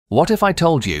What if I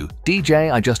told you,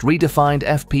 DJ, I just redefined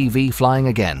FPV flying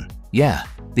again? Yeah,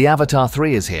 the Avata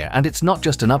 3 is here, and it's not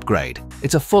just an upgrade,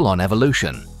 it's a full-on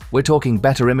evolution. We're talking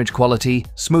better image quality,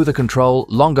 smoother control,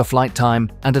 longer flight time,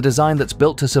 and a design that's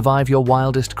built to survive your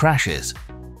wildest crashes.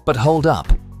 But hold up,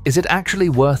 is it actually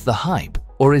worth the hype,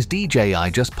 or is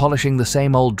DJI just polishing the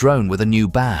same old drone with a new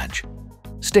badge?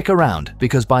 Stick around,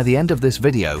 because by the end of this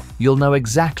video, you'll know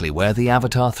exactly where the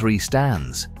Avata 3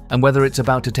 stands, and whether it's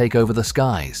about to take over the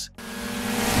skies.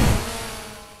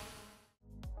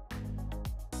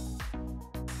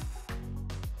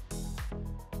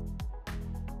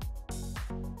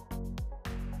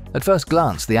 At first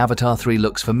glance, the Avata 3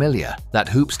 looks familiar. That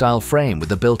hoop-style frame with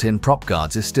the built-in prop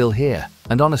guards is still here,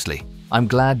 and honestly, I'm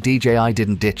glad DJI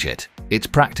didn't ditch it. It's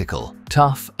practical,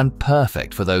 tough, and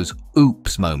perfect for those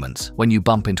oops moments when you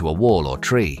bump into a wall or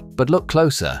tree. But look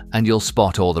closer and you'll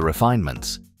spot all the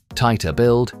refinements. Tighter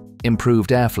build, improved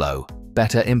airflow,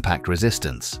 better impact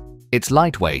resistance. It's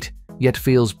lightweight, yet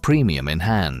feels premium in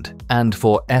hand. And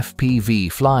for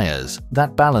FPV flyers,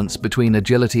 that balance between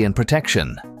agility and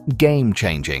protection,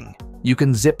 game-changing. You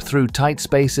can zip through tight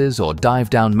spaces or dive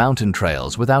down mountain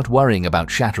trails without worrying about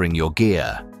shattering your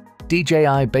gear.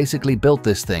 DJI basically built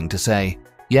this thing to say,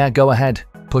 yeah, go ahead,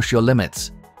 push your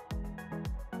limits.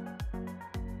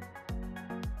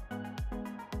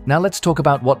 Now let's talk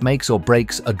about what makes or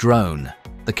breaks a drone: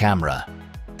 the camera.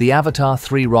 The Avata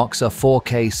 3 rocks a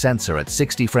 4K sensor at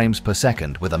 60 frames per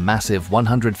second with a massive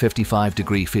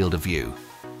 155-degree field of view.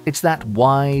 It's that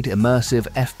wide, immersive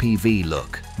FPV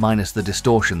look, minus the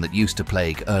distortion that used to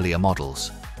plague earlier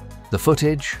models. The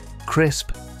footage,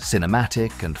 crisp,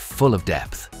 cinematic, and full of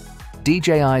depth.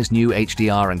 DJI's new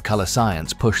HDR and color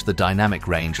science push the dynamic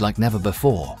range like never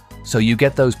before, so you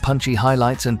get those punchy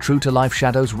highlights and true-to-life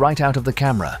shadows right out of the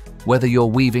camera. Whether you're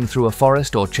weaving through a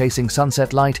forest or chasing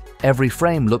sunset light, every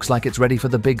frame looks like it's ready for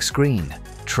the big screen.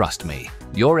 Trust me,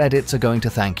 your edits are going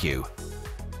to thank you.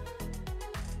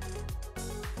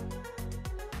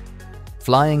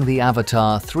 Flying the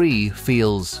Avata 3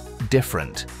 feels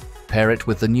different. Pair it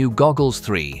with the new Goggles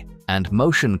 3 and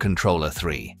Motion Controller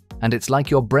 3, and it's like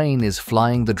your brain is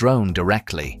flying the drone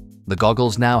directly. The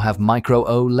goggles now have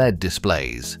micro-OLED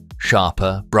displays.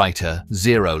 Sharper, brighter,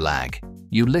 zero lag.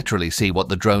 You literally see what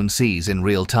the drone sees in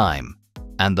real time.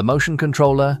 And the motion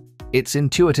controller? It's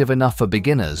intuitive enough for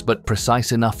beginners but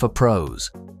precise enough for pros.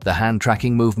 The hand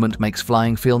tracking movement makes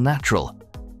flying feel natural,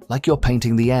 like you're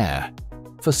painting the air.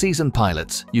 For seasoned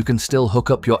pilots, you can still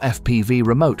hook up your FPV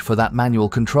remote for that manual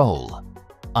control.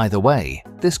 Either way,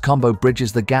 this combo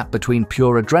bridges the gap between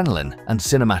pure adrenaline and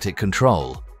cinematic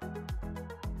control.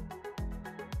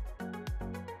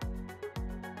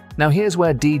 Now here's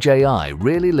where DJI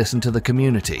really listened to the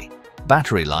community.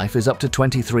 Battery life is up to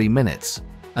 23 minutes,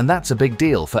 and that's a big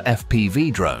deal for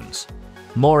FPV drones.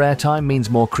 More airtime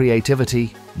means more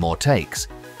creativity, more takes,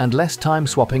 and less time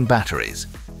swapping batteries.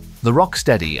 The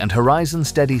RockSteady and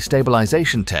HorizonSteady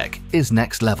stabilization tech is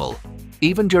next level.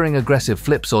 Even during aggressive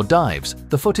flips or dives,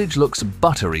 the footage looks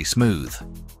buttery smooth.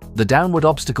 The downward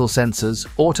obstacle sensors,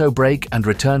 auto brake, and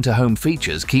return to home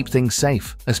features keep things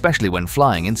safe, especially when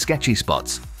flying in sketchy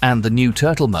spots. And the new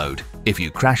turtle mode: if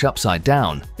you crash upside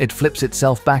down, it flips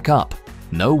itself back up.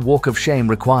 No walk of shame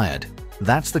required.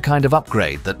 That's the kind of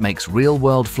upgrade that makes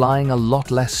real-world flying a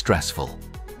lot less stressful.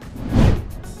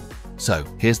 So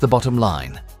here's the bottom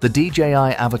line. The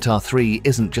DJI Avata 3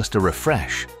 isn't just a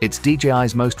refresh, it's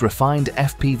DJI's most refined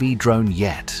FPV drone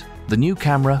yet. The new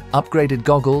camera, upgraded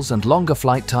goggles, and longer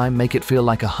flight time make it feel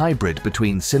like a hybrid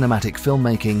between cinematic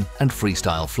filmmaking and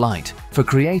freestyle flight. For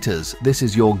creators, this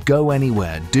is your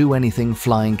go-anywhere, do-anything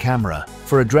flying camera.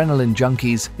 For adrenaline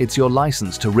junkies, it's your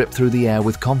license to rip through the air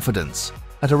with confidence.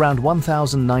 At around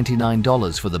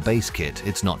 $1,099 for the base kit,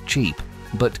 it's not cheap,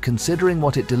 but considering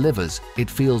what it delivers, it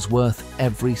feels worth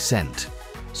every cent.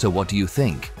 So what do you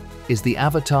think? Is the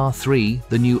Avata 3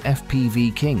 the new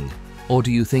FPV king? Or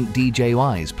do you think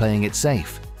DJI is playing it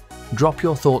safe? Drop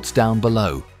your thoughts down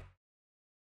below.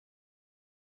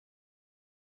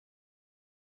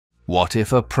 What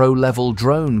if a pro-level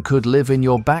drone could live in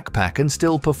your backpack and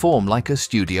still perform like a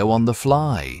studio on the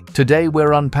fly? Today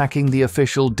we're unpacking the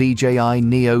official DJI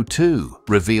Neo 2,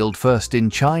 revealed first in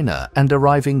China and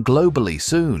arriving globally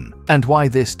soon, and why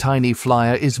this tiny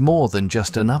flyer is more than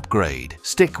just an upgrade.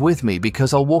 Stick with me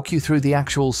because I'll walk you through the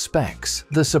actual specs,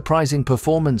 the surprising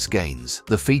performance gains,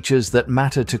 the features that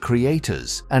matter to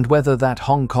creators, and whether that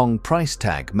Hong Kong price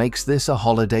tag makes this a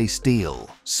holiday steal.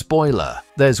 Spoiler: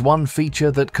 there's one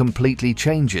feature that completely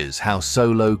changes how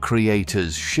solo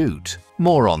creators shoot.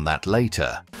 More on that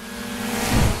later.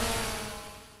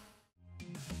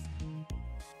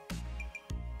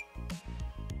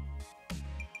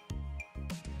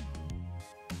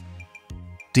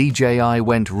 DJI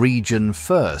went region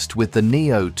first with the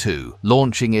Neo 2,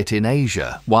 launching it in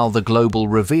Asia, while the global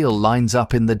reveal lines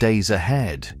up in the days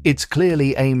ahead. It's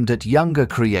clearly aimed at younger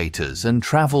creators and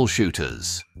travel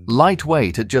shooters.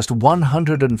 Lightweight at just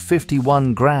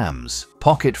 151 grams,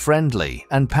 pocket-friendly,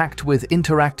 and packed with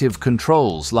interactive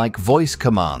controls like voice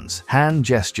commands, hand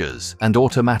gestures, and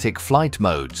automatic flight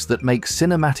modes that make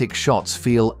cinematic shots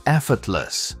feel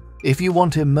effortless. If you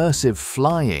want immersive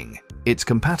flying, it's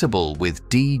compatible with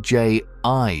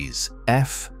DJI's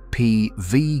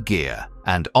FPV gear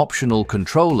and optional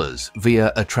controllers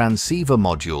via a transceiver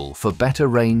module for better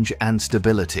range and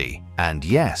stability. And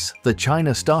yes, the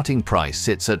China starting price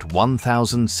sits at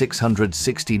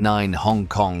 1,669 Hong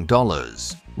Kong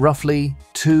dollars, roughly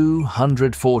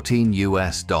 $214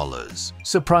 US,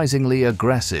 surprisingly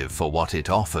aggressive for what it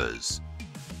offers.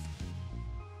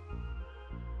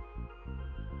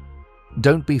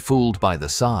 Don't be fooled by the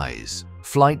size.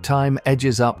 Flight time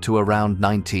edges up to around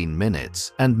 19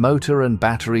 minutes, and motor and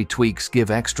battery tweaks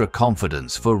give extra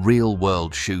confidence for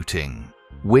real-world shooting.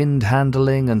 Wind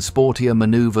handling and sportier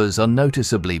maneuvers are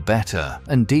noticeably better,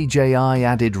 and DJI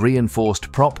added reinforced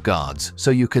prop guards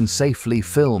so you can safely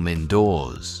film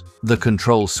indoors. The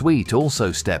control suite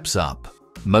also steps up.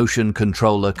 Motion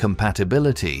controller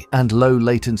compatibility and low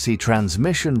latency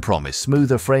transmission promise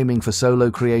smoother framing for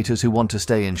solo creators who want to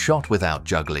stay in shot without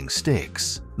juggling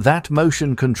sticks. That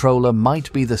motion controller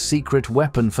might be the secret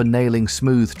weapon for nailing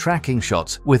smooth tracking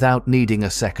shots without needing a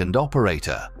second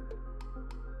operator.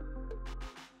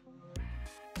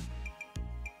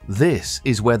 This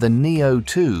is where the Neo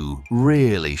 2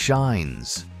 really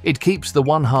shines. It keeps the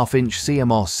 1/2-inch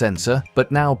CMOS sensor,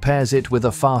 but now pairs it with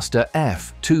a faster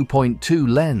f2.2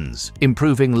 lens,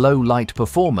 improving low light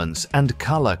performance and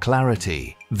color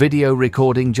clarity. Video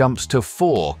recording jumps to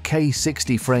 4K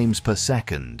 60 frames per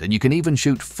second, and you can even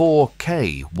shoot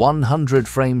 4K 100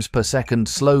 frames per second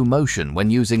slow motion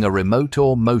when using a remote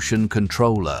or motion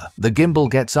controller. The gimbal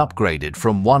gets upgraded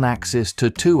from 1-axis to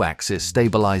 2-axis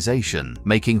stabilization,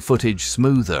 making footage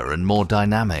smoother and more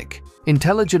dynamic.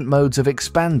 Intelligent modes have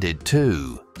expanded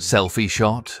too. Selfie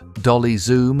shot, dolly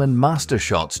zoom, and master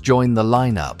shots join the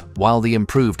lineup, while the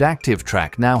improved active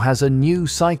track now has a new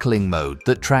cycling mode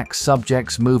that tracks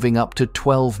subjects moving up to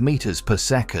 12 meters per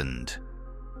second.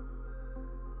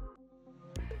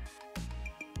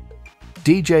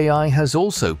 DJI has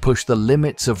also pushed the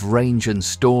limits of range and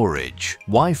storage.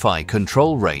 Wi-Fi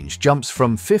control range jumps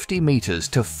from 50 meters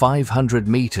to 500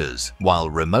 meters,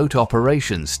 while remote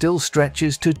operation still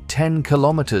stretches to 10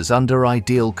 kilometers under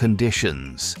ideal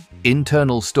conditions.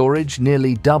 Internal storage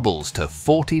nearly doubles to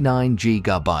 49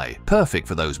 GB, perfect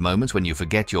for those moments when you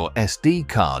forget your SD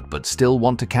card but still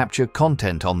want to capture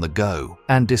content on the go.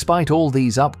 And despite all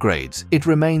these upgrades, it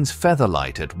remains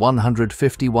featherlight at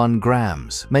 151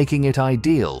 grams, making it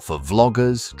ideal for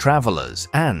vloggers, travelers,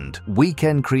 and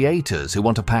weekend creators who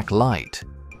want to pack light.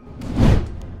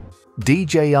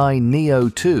 DJI Neo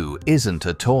 2 isn't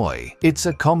a toy. It's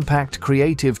a compact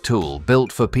creative tool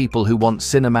built for people who want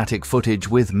cinematic footage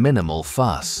with minimal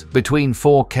fuss. Between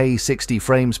 4K 60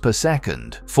 frames per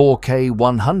second, 4K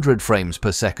 100 frames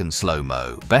per second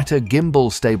slow-mo, better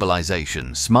gimbal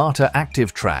stabilization, smarter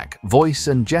active track, voice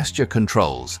and gesture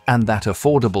controls, and that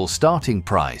affordable starting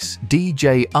price,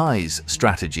 DJI's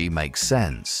strategy makes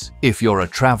sense. If you're a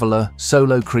traveler,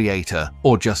 solo creator,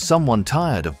 or just someone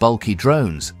tired of bulky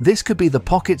drones, this could be the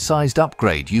pocket-sized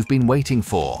upgrade you've been waiting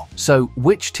for. So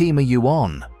which team are you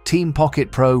on? Team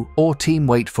Pocket Pro or Team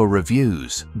Wait for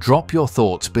reviews? Drop your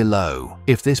thoughts below.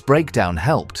 If this breakdown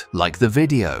helped, like the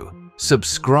video,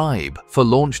 subscribe for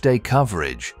launch day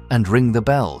coverage, and ring the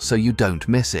bell so you don't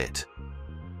miss it.